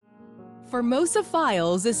Formosa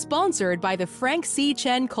Files is sponsored by the Frank C.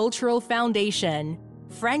 Chen Cultural Foundation.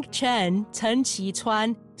 Frank Chen, Chen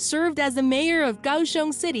Qi-chuan, served as the mayor of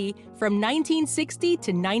Kaohsiung City from 1960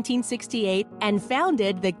 to 1968 and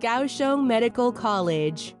founded the Kaohsiung Medical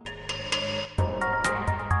College.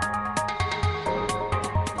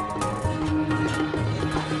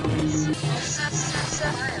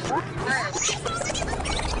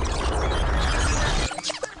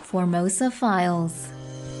 Formosa Files.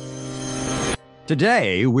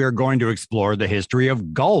 Today, we're going to explore the history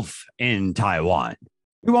of golf in Taiwan.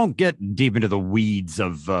 We won't get deep into the weeds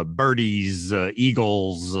of birdies,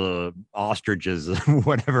 eagles, ostriches,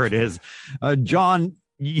 whatever it is. John,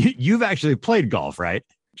 you've actually played golf, right?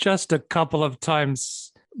 Just a couple of times.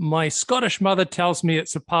 My Scottish mother tells me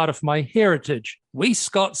it's a part of my heritage. We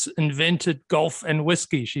Scots invented golf and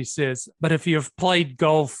whiskey, she says. But if you've played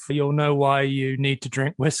golf, you'll know why you need to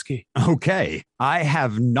drink whiskey. Okay. I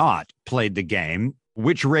have not played the game,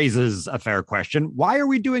 which raises a fair question. Why are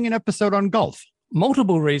we doing an episode on golf?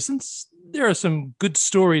 Multiple reasons. There are some good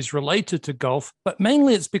stories related to golf, but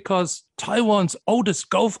mainly it's because Taiwan's oldest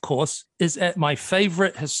golf course is at my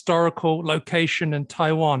favorite historical location in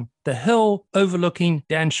Taiwan, the hill overlooking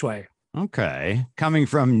Danshui. Okay. Coming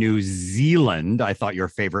from New Zealand, I thought your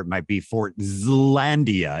favorite might be Fort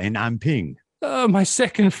Zeelandia in Amping. My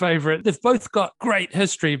second favorite. They've both got great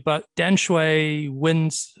history, but Danshui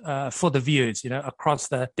wins for the views, across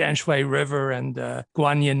the Danshui River and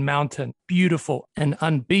Guanyin Mountain. Beautiful and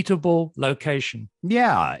unbeatable location.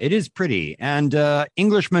 Yeah, it is pretty. And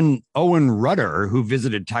Englishman Owen Rudder, who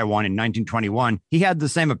visited Taiwan in 1921, he had the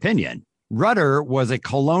same opinion. Rudder was a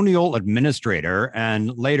colonial administrator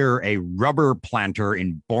and later a rubber planter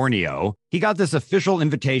in Borneo. He got this official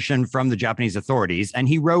invitation from the Japanese authorities, and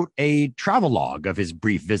he wrote a travelogue of his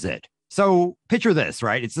brief visit. So picture this,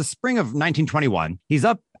 right? It's the spring of 1921. He's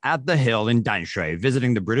up at the hill in Danshui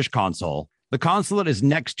visiting the British consul. The consulate is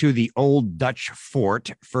next to the old Dutch fort,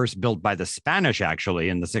 first built by the Spanish, actually,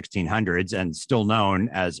 in the 1600s, and still known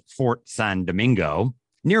as Fort San Domingo.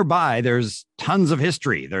 Nearby, there's tons of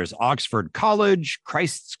history. There's Oxford College,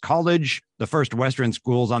 Christ's College, the first Western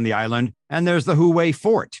schools on the island, and there's the Hue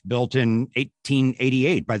Fort, built in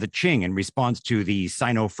 1888 by the Qing in response to the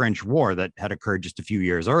Sino-French War that had occurred just a few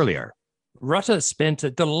years earlier. Rutter spent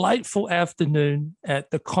a delightful afternoon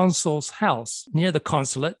at the consul's house near the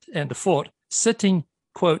consulate and the fort, sitting,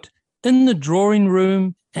 quote, in the drawing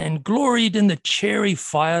room and gloried in the cherry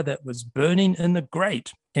fire that was burning in the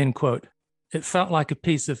grate, end quote. It felt like a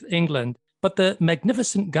piece of England, but the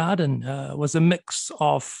magnificent garden was a mix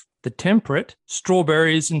of the temperate,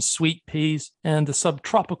 strawberries and sweet peas, and the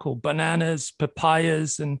subtropical bananas,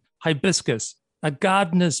 papayas, and hibiscus. A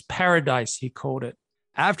gardener's paradise, he called it.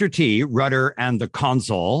 After tea, Rudder and the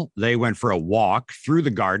consul, they went for a walk through the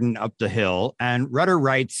garden up the hill, and Rudder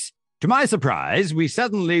writes, "To my surprise, we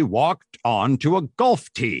suddenly walked on to a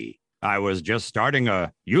golf tee. I was just starting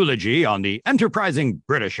a eulogy on the enterprising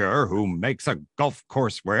Britisher who makes a golf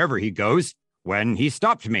course wherever he goes when he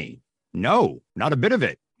stopped me. No, not a bit of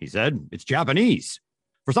it," he said. "It's Japanese."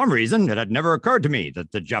 For some reason, it had never occurred to me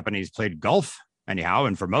that the Japanese played golf, anyhow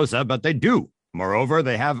in Formosa, but they do. Moreover,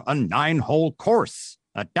 they have a 9-hole course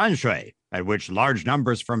at Danshui, at which large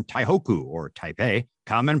numbers from Taihoku, or Taipei,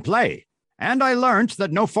 come and play. And I learned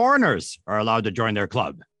that no foreigners are allowed to join their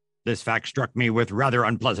club. This fact struck me with rather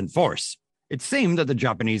unpleasant force. It seemed that the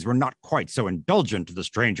Japanese were not quite so indulgent to the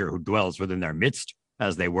stranger who dwells within their midst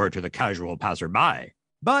as they were to the casual passerby.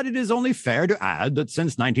 But it is only fair to add that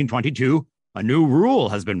since 1922, a new rule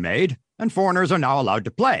has been made, and foreigners are now allowed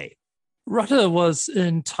to play. Rutter was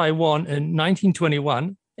in Taiwan in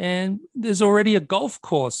 1921, and there's already a golf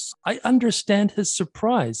course. I understand his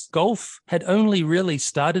surprise. Golf had only really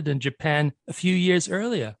started in Japan a few years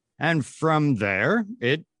earlier. And from there,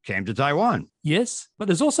 it came to Taiwan. Yes, but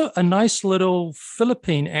there's also a nice little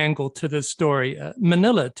Philippine angle to this story,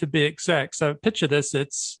 Manila to be exact. So picture this,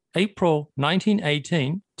 it's April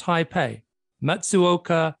 1918, Taipei.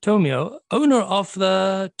 Matsuoka Tomio, owner of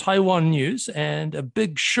the Taiwan News and a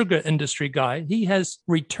big sugar industry guy, he has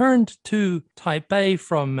returned to Taipei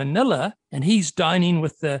from Manila, and he's dining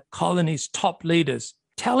with the colony's top leaders,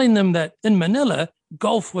 telling them that in Manila,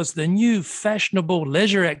 golf was the new fashionable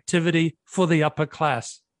leisure activity for the upper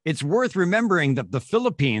class. It's worth remembering that the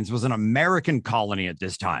Philippines was an American colony at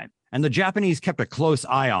this time, and the Japanese kept a close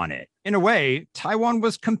eye on it. In a way, Taiwan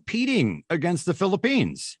was competing against the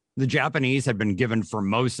Philippines. The Japanese had been given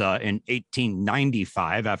Formosa in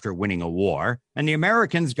 1895 after winning a war, and the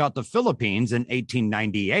Americans got the Philippines in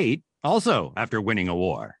 1898, also after winning a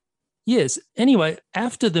war. Yes. Anyway,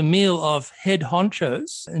 after the meal of head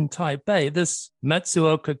honchos in Taipei, this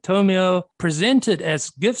Matsuo Kotomio presented as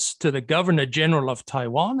gifts to the Governor General of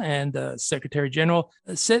Taiwan and Secretary General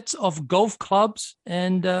sets of golf clubs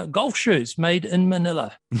and golf shoes made in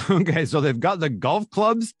Manila. Okay, so they've got the golf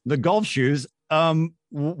clubs, the golf shoes.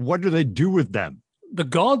 What do they do with them? The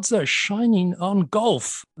gods are shining on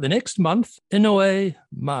golf. The next month, Inoue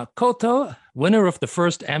Makoto, winner of the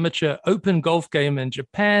first amateur open golf game in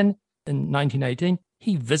Japan in 1918,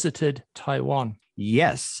 he visited Taiwan.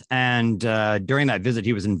 Yes, and during that visit,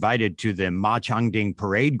 he was invited to the Ma Changding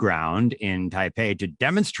Parade Ground in Taipei to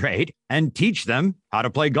demonstrate and teach them how to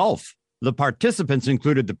play golf. The participants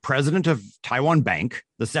included the president of Taiwan Bank,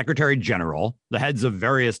 the secretary general, the heads of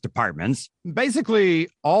various departments. Basically,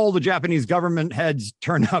 all the Japanese government heads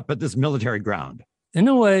turn up at this military ground.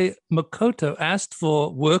 Inoue Makoto asked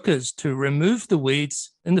for workers to remove the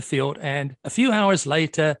weeds in the field, and a few hours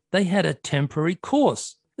later, they had a temporary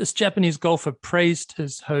course. This Japanese golfer praised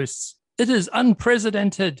his hosts. It is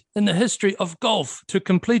unprecedented in the history of golf to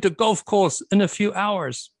complete a golf course in a few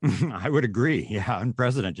hours. I would agree. Yeah,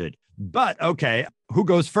 unprecedented. But okay, who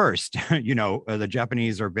goes first? The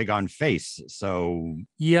Japanese are big on face. So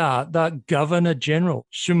yeah, the Governor General,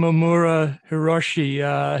 Shimomura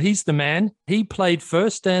Hiroshi, he's the man. He played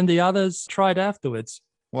first and the others tried afterwards.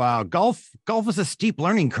 Wow, golf is a steep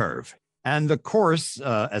learning curve. And the course,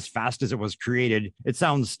 as fast as it was created, it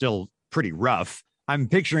sounds still pretty rough. I'm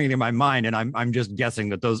picturing it in my mind, and I'm just guessing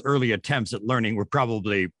that those early attempts at learning were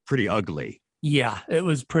probably pretty ugly. Yeah, it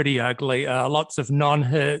was pretty ugly. Lots of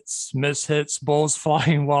non-hits, miss-hits, balls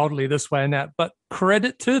flying wildly this way and that. But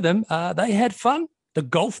credit to them, they had fun. The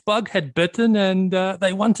golf bug had bitten and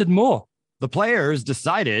they wanted more. The players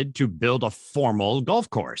decided to build a formal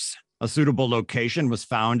golf course. A suitable location was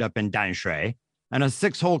found up in Danshui, and a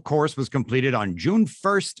 6-hole course was completed on June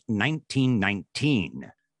 1st,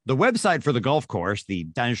 1919. The website for the golf course, the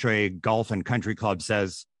Danshui Golf and Country Club,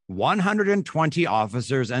 says 120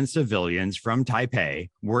 officers and civilians from Taipei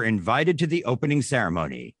were invited to the opening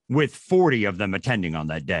ceremony, with 40 of them attending on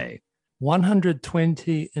that day.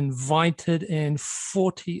 120 invited and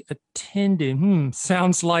 40 attending.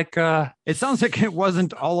 Sounds like it sounds like it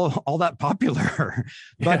wasn't all that popular,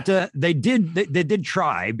 but they did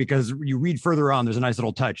try, because you read further on, there's a nice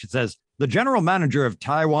little touch. It says the general manager of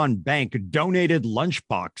Taiwan Bank donated lunch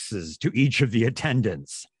boxes to each of the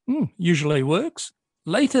attendants. Usually works.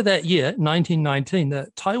 Later that year, 1919, the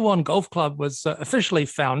Taiwan Golf Club was officially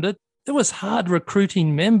founded. It was hard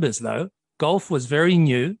recruiting members, though. Golf was very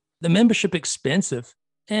new, the membership expensive,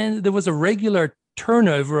 and there was a regular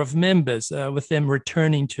turnover of members with them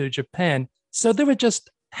returning to Japan. So there were just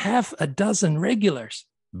half a dozen regulars.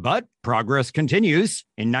 But progress continues.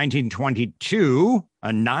 In 1922, a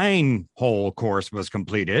 9-hole course was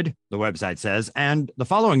completed, the website says, and the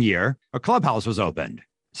following year, a clubhouse was opened.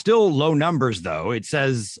 Still low numbers, though. It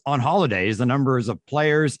says on holidays, the numbers of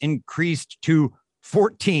players increased to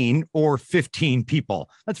 14 or 15 people.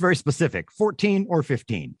 That's very specific, 14 or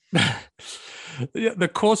 15. The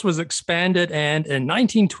course was expanded, and in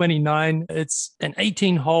 1929, it's an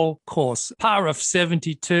 18-hole course, par of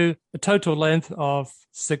 72, a total length of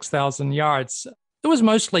 6,000 yards. There was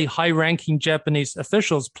mostly high-ranking Japanese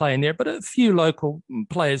officials playing there, but a few local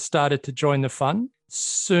players started to join the fun.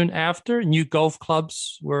 Soon after, new golf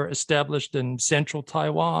clubs were established in central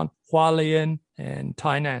Taiwan, Hualien, and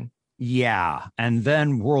Tainan. Yeah, and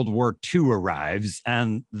then World War II arrives,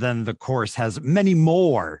 and then the course has many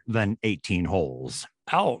more than 18 holes.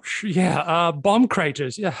 Ouch. Yeah, bomb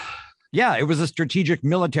craters. Yeah. Yeah, it was a strategic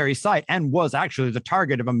military site and was actually the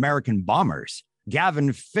target of American bombers.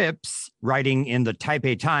 Gavin Phipps, writing in the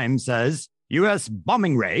Taipei Times, says, U.S.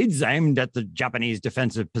 bombing raids aimed at the Japanese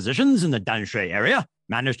defensive positions in the Danshui area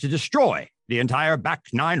managed to destroy the entire back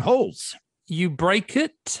 9 holes. You break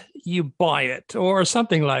it, you buy it, or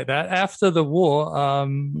something like that. After the war,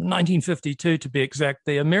 1952 to be exact,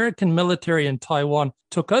 the American military in Taiwan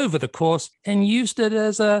took over the course and used it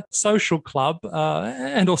as a social club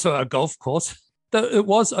and also a golf course. Though it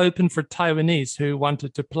was open for Taiwanese who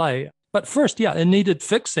wanted to play. But first, it needed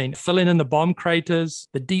fixing, filling in the bomb craters,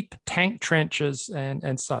 the deep tank trenches,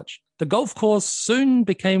 and such. The golf course soon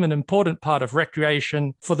became an important part of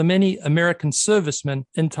recreation for the many American servicemen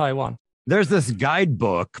in Taiwan. There's this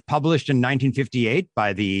guidebook published in 1958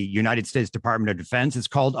 by the United States Department of Defense. It's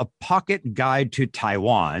called A Pocket Guide to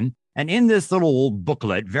Taiwan. And in this little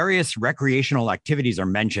booklet, various recreational activities are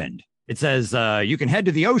mentioned. It says you can head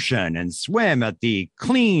to the ocean and swim at the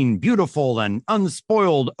clean, beautiful, and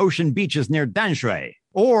unspoiled ocean beaches near Danshui.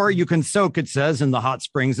 Or you can soak, it says, in the hot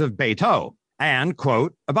springs of Beitou. And,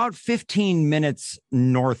 quote, about 15 minutes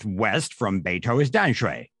northwest from Beito is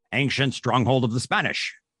Danshui, ancient stronghold of the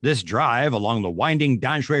Spanish. This drive along the winding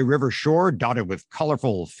Danshui River shore, dotted with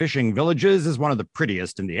colorful fishing villages, is one of the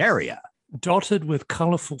prettiest in the area. Dotted with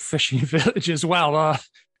colorful fishing villages. Wow,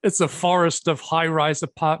 it's a forest of high-rise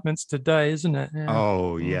apartments today, isn't it? Yeah.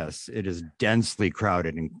 Oh, yes. It is densely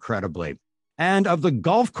crowded, incredibly. And of the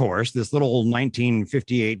golf course, this little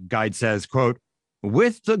 1958 guide says, quote,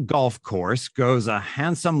 with the golf course goes a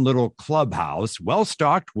handsome little clubhouse,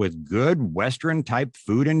 well-stocked with good Western-type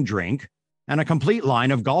food and drink, and a complete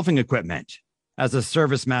line of golfing equipment. As a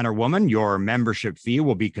serviceman or woman, your membership fee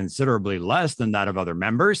will be considerably less than that of other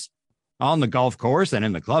members. On the golf course and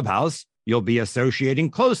in the clubhouse, you'll be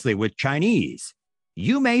associating closely with Chinese.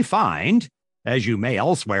 You may find, as you may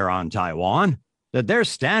elsewhere on Taiwan, that their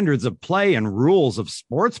standards of play and rules of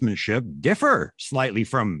sportsmanship differ slightly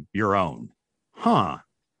from your own. Huh.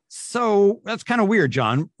 So that's kind of weird,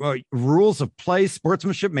 John. Rules of play,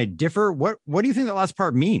 sportsmanship may differ. What do you think that last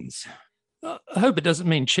part means? I hope it doesn't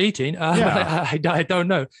mean cheating. I don't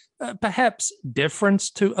know. Perhaps deference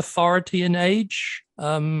to authority and age,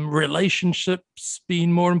 relationships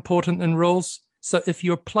being more important than rules. So if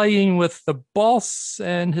you're playing with the boss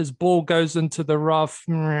and his ball goes into the rough.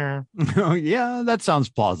 Oh, yeah, that sounds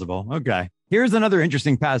plausible. Okay. Here's another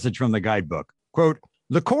interesting passage from the guidebook. Quote,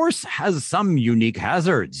 the course has some unique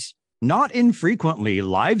hazards. Not infrequently,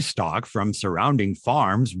 livestock from surrounding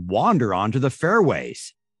farms wander onto the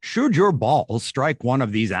fairways. Should your ball strike one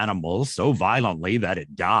of these animals so violently that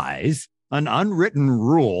it dies, an unwritten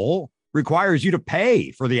rule requires you to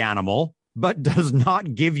pay for the animal, but does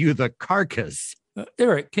not give you the carcass.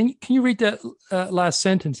 Eric, can you read that last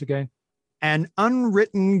sentence again? An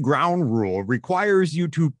unwritten ground rule requires you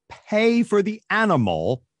to pay for the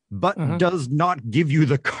animal, but does not give you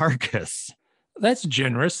the carcass. That's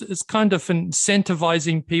generous. It's kind of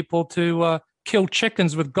incentivizing people to kill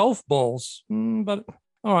chickens with golf balls. But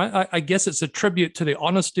all right, I guess it's a tribute to the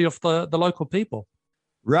honesty of the local people.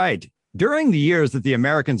 Right. During the years that the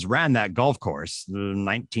Americans ran that golf course,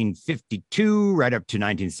 1952 right up to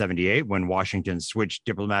 1978, when Washington switched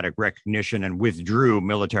diplomatic recognition and withdrew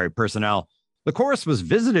military personnel, the course was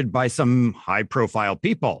visited by some high-profile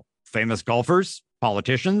people, famous golfers,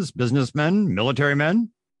 politicians, businessmen, military men.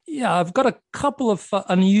 Yeah, I've got a couple of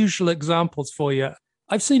unusual examples for you.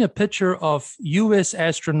 I've seen a picture of U.S.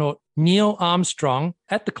 astronaut Neil Armstrong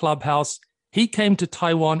at the clubhouse. He came to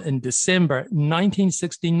Taiwan in December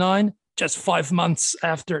 1969, just 5 months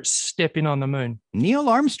after stepping on the moon. Neil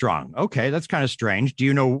Armstrong. Okay, that's kind of strange. Do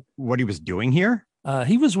you know what he was doing here?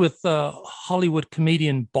 He was with Hollywood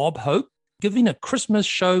comedian Bob Hope, giving a Christmas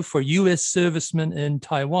show for U.S. servicemen in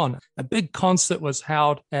Taiwan. A big concert was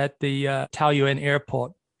held at the Taoyuan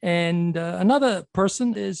airport. And another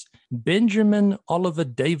person is Benjamin Oliver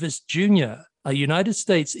Davis Jr., a United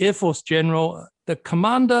States Air Force general, the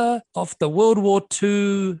commander of the World War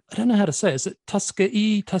II. I don't know how to say it. Is it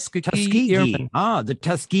Tuskegee Airmen? The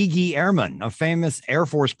Tuskegee Airmen, a famous Air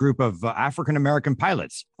Force group of African-American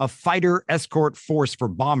pilots, a fighter escort force for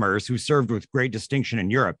bombers who served with great distinction in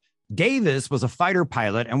Europe. Davis was a fighter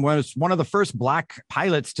pilot and was one of the first Black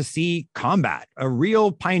pilots to see combat, a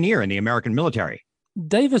real pioneer in the American military.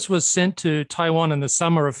 Davis was sent to Taiwan in the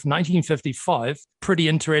summer of 1955. Pretty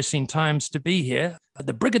interesting times to be here.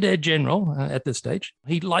 The brigadier general at this stage,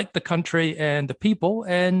 he liked the country and the people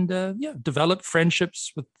and developed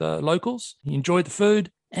friendships with the locals. He enjoyed the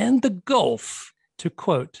food and the golf. To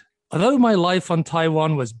quote, although my life on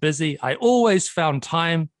Taiwan was busy, I always found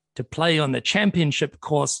time to play on the championship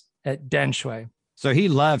course at Danshui. So he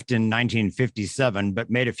left in 1957,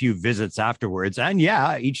 but made a few visits afterwards. And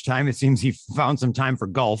yeah, each time it seems he found some time for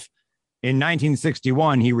golf. In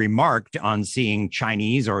 1961, he remarked on seeing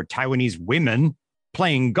Chinese or Taiwanese women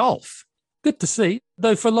playing golf. Good to see.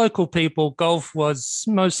 Though for local people, golf was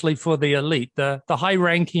mostly for the elite, the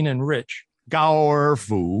high-ranking and rich. Gao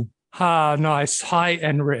Fu. Nice. High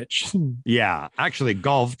and rich. Yeah, actually,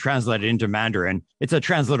 golf translated into Mandarin, it's a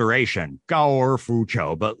transliteration, Gao Fu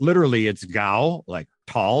Chou, but literally it's Gao, like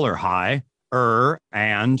tall or high,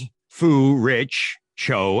 and Fu, rich,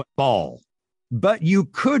 Chou, ball. But you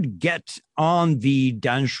could get on the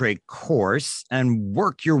Danshui course and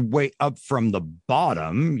work your way up from the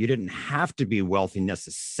bottom. You didn't have to be wealthy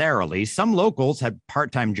necessarily. Some locals had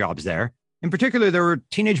part-time jobs there. In particular, there were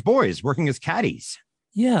teenage boys working as caddies.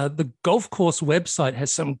 Yeah, the golf course website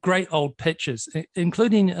has some great old pictures,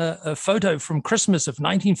 including a photo from Christmas of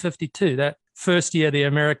 1952, that first year the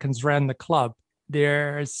Americans ran the club.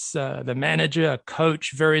 There's the manager, a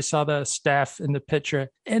coach, various other staff in the picture,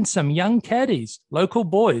 and some young caddies, local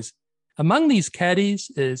boys. Among these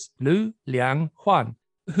caddies is Lu Lianghuan,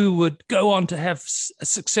 who would go on to have a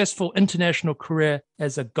successful international career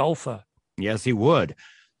as a golfer. Yes, he would.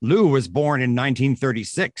 Lu was born in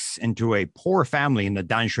 1936 into a poor family in the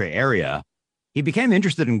Danshui area. He became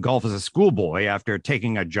interested in golf as a schoolboy after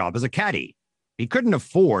taking a job as a caddy. He couldn't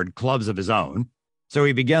afford clubs of his own, so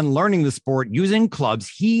he began learning the sport using clubs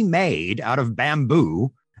he made out of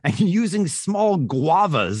bamboo and using small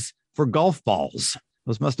guavas for golf balls.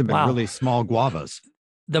 Those must have been really small guavas.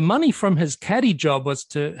 The money from his caddy job was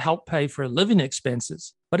to help pay for living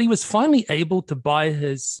expenses, but he was finally able to buy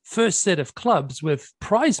his first set of clubs with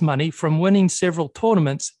prize money from winning several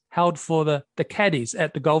tournaments held for the caddies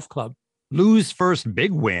at the golf club. Lu's first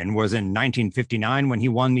big win was in 1959 when he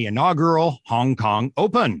won the inaugural Hong Kong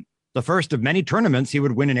Open, the first of many tournaments he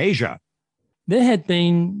would win in Asia. There had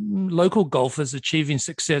been local golfers achieving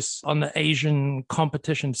success on the Asian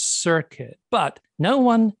competition circuit, but no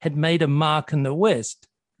one had made a mark in the West.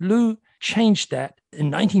 Lu changed that in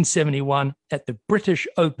 1971 at the British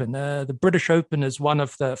Open. The British Open is one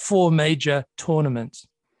of the four major tournaments.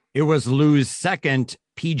 It was Lu's second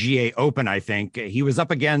PGA Open, I think. He was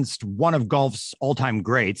up against one of golf's all-time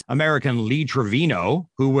greats, American Lee Trevino,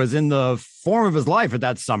 who was in the form of his life at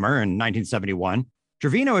that summer in 1971.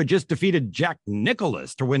 Trevino had just defeated Jack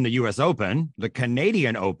Nicklaus to win the U.S. Open, the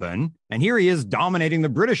Canadian Open, and here he is dominating the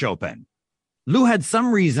British Open. Lu had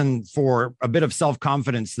some reason for a bit of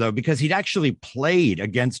self-confidence, though, because he'd actually played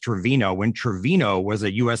against Trevino when Trevino was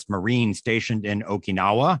a U.S. Marine stationed in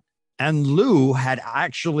Okinawa. And Lu had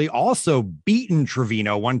actually also beaten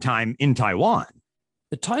Trevino one time in Taiwan.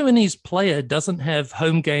 The Taiwanese player doesn't have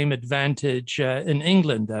home game advantage in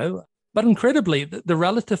England, though. But incredibly, the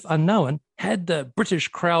relative unknown had the British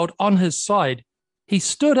crowd on his side. He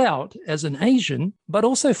stood out as an Asian, but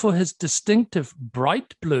also for his distinctive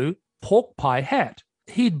bright blue pork pie hat.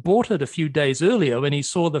 He'd bought it a few days earlier when he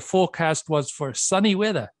saw the forecast was for sunny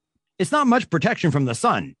weather. It's not much protection from the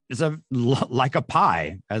sun. It's like a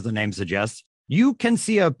pie, as the name suggests. You can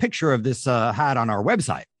see a picture of this hat on our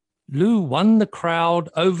website. Lu won the crowd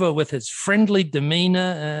over with his friendly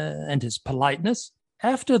demeanor and his politeness.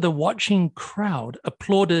 After the watching crowd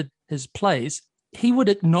applauded his plays, he would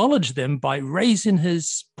acknowledge them by raising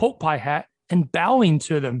his pork pie hat and bowing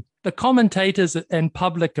to them. The commentators and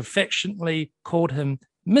public affectionately called him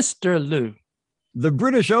Mr. Lu. The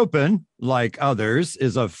British Open, like others,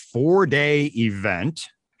 is a 4-day event.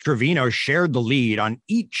 Trevino shared the lead on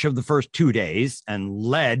each of the first 2 days and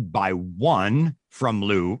led by one from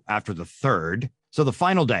Lu after the third. So the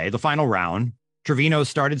final day, the final round, Trevino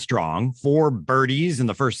started strong, 4 birdies in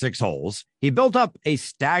the first 6 holes. He built up a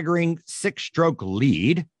staggering 6-stroke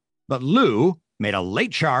lead, but Lu made a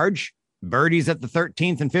late charge, birdies at the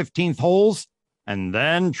 13th and 15th holes, and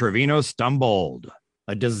then Trevino stumbled.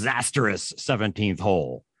 A disastrous 17th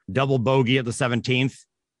hole, double bogey at the 17th.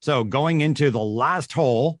 So going into the last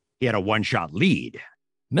hole, he had a 1-shot lead.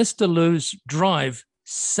 Mr. Lu's drive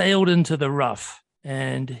sailed into the rough,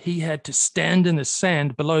 and he had to stand in the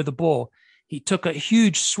sand below the ball. He took a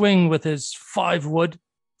huge swing with his 5-wood,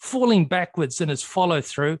 falling backwards in his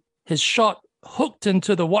follow-through. His shot hooked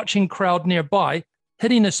into the watching crowd nearby,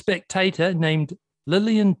 hitting a spectator named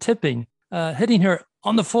Lillian Tipping, hitting her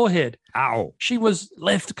on the forehead. Ow. She was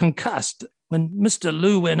left concussed. When Mr.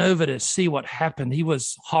 Lu went over to see what happened, he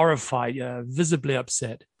was horrified, visibly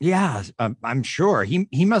upset. Yeah, I'm sure.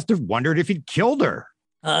 He must have wondered if he'd killed her.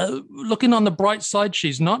 Looking on the bright side,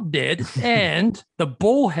 she's not dead, and the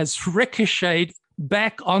ball has ricocheted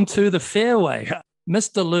back onto the fairway.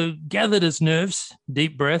 Mr. Lu gathered his nerves,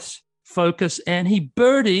 deep breaths, focus, and he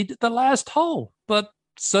birdied the last hole. But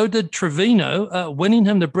so did Trevino, winning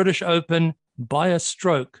him the British Open by a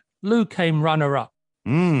stroke. Lu came runner-up.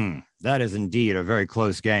 That is indeed a very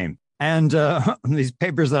close game. And these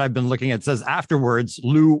papers that I've been looking at says afterwards,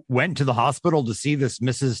 Lu went to the hospital to see this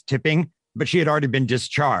Mrs. Tipping, but she had already been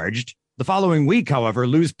discharged. The following week, however,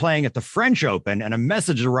 Lu's playing at the French Open, and a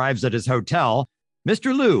message arrives at his hotel.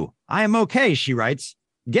 Mr. Lu, I am okay, she writes.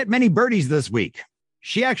 Get many birdies this week.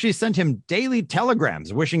 She actually sent him daily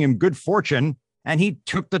telegrams wishing him good fortune, and he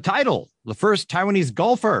took the title. The first Taiwanese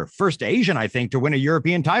golfer, first Asian, I think, to win a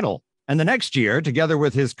European title. And the next year, together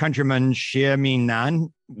with his countryman Xie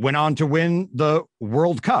Mingnan, went on to win the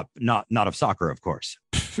World Cup, not of soccer, of course.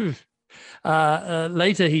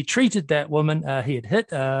 Later, he treated that woman he had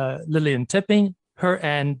hit, Lillian Tipping, her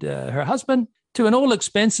and her husband, to an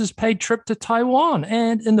all-expenses paid trip to Taiwan.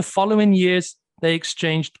 And in the following years, they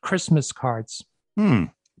exchanged Christmas cards.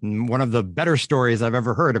 One of the better stories I've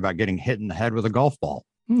ever heard about getting hit in the head with a golf ball.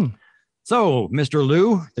 So, Mr.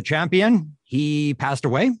 Lu, the champion, he passed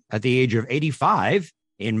away at the age of 85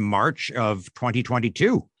 in March of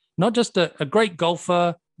 2022. Not just a great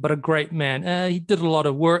golfer, but a great man. He did a lot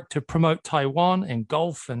of work to promote Taiwan and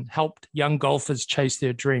golf and helped young golfers chase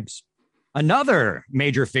their dreams. Another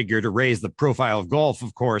major figure to raise the profile of golf,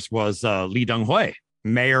 of course, was Lee Teng-hui,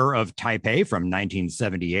 mayor of Taipei from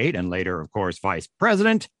 1978 and later, of course, vice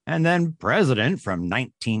president and then president from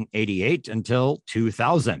 1988 until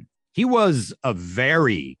 2000. He was a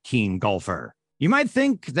very keen golfer. You might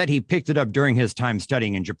think that he picked it up during his time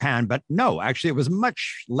studying in Japan, but no, actually, it was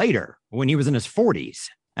much later when he was in his 40s.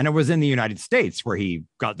 And it was in the United States where he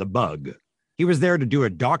got the bug. He was there to do a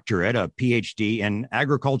doctorate, a PhD in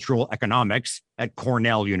agricultural economics at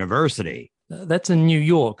Cornell University. That's in New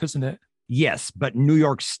York, isn't it? Yes, but New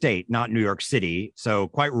York State, not New York City. So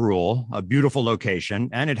quite rural, a beautiful location,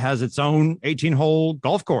 and it has its own 18-hole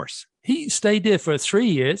golf course. He stayed there for 3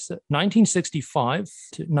 years, 1965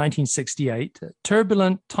 to 1968,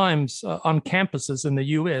 turbulent times on campuses in the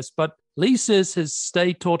US. But Lee says his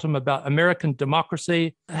stay taught him about American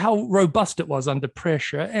democracy, how robust it was under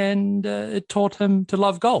pressure, and it taught him to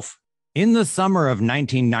love golf. In the summer of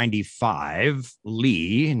 1995,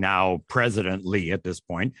 Lee, now President Lee at this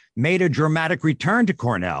point, made a dramatic return to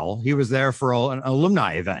Cornell. He was there for an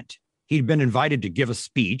alumni event. He'd been invited to give a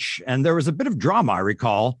speech, and there was a bit of drama, I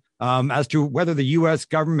recall, as to whether the U.S.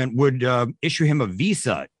 government would issue him a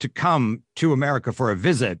visa to come to America for a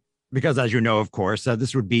visit. Because, as you know, of course,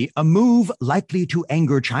 this would be a move likely to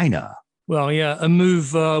anger China. Well, yeah, a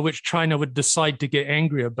move which China would decide to get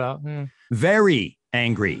angry about. Yeah. Very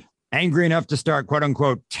angry. Angry enough to start, quote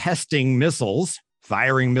unquote, testing missiles,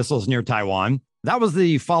 firing missiles near Taiwan. That was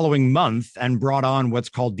the following month and brought on what's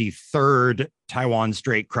called the third Taiwan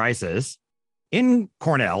Strait crisis. In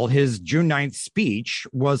Cornell, his June 9th speech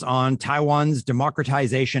was on Taiwan's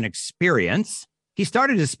democratization experience. He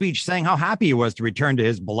started his speech saying how happy he was to return to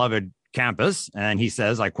his beloved campus. And he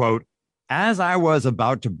says, I quote, "As I was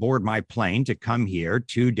about to board my plane to come here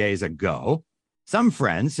 2 days ago, some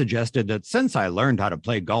friends suggested that since I learned how to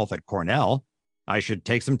play golf at Cornell, I should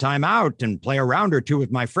take some time out and play a round or two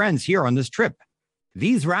with my friends here on this trip.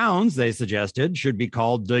 These rounds, they suggested, should be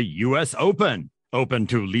called the U.S. Open. Open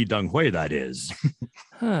to Lee Teng-hui, that is."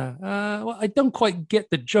 Well, I don't quite get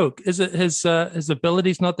the joke. Is it his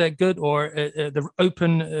abilities not that good, or the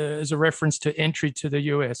Open is a reference to entry to the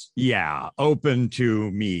U.S.? Yeah, open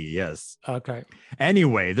to me, yes. Okay.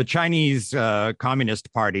 Anyway, the Chinese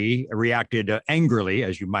Communist Party reacted angrily,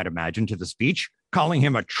 as you might imagine, to the speech, calling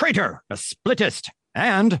him a traitor, a splittist,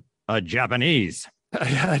 and a Japanese.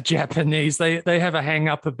 Japanese, they have a hang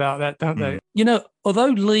up about that, don't they? You know, although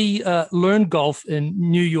Lee learned golf in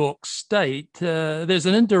New York State, there's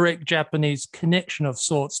an indirect Japanese connection of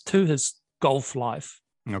sorts to his golf life.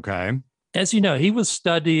 Okay. As you know, he was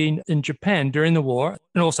studying in Japan during the war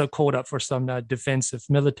and also called up for some defensive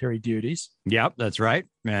military duties. Yep, that's right.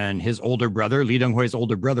 And his older brother, Lee Teng-hui's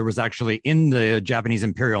older brother, was actually in the Japanese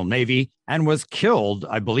Imperial Navy and was killed,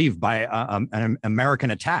 I believe, by an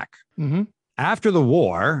American attack. Mm-hmm. After the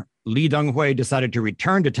war, Lee Teng-hui decided to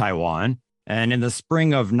return to Taiwan. And in the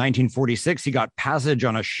spring of 1946, he got passage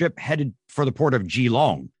on a ship headed for the port of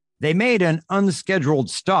Geelong. They made an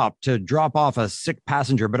unscheduled stop to drop off a sick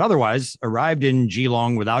passenger, but otherwise arrived in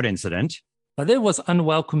Geelong without incident. But there was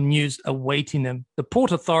unwelcome news awaiting them. The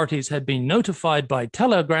port authorities had been notified by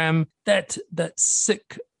telegram that that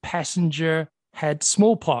sick passenger had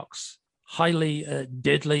smallpox, highly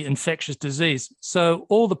deadly infectious disease. So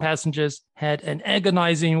all the passengers had an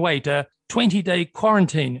agonizing wait, a 20-day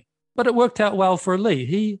quarantine. But it worked out well for Lee.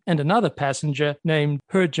 He and another passenger named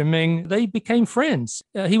He Jiming, they became friends.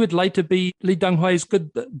 He would later be Lee Teng-hui's good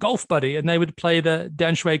golf buddy, and they would play the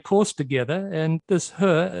Danshui course together. And this He,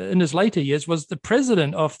 in his later years, was the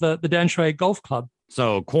president of the Danshui Golf Club.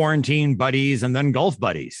 So quarantine buddies and then golf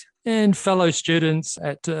buddies. And fellow students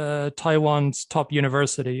at Taiwan's top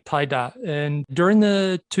university, Taida. And during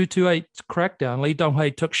the 228 crackdown, Lee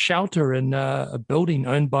Teng-hui took shelter in a building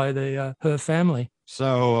owned by the He family.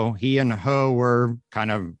 So he and He were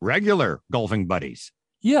kind of regular golfing buddies.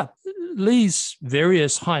 Yeah. Lee's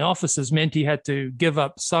various high offices meant he had to give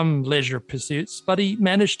up some leisure pursuits, but he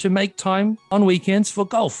managed to make time on weekends for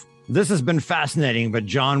golf. This has been fascinating, but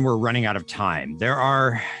John, we're running out of time. There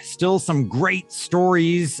are still some great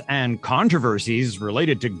stories and controversies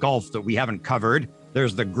related to golf that we haven't covered.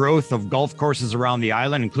 There's the growth of golf courses around the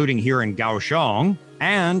island, including here in Kaohsiung,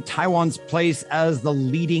 and Taiwan's place as the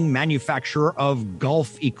leading manufacturer of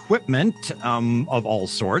golf equipment of all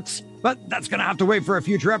sorts. But that's going to have to wait for a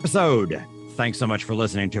future episode. Thanks so much for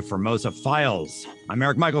listening to Formosa Files. I'm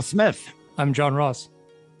Eric Michael Smith. I'm John Ross.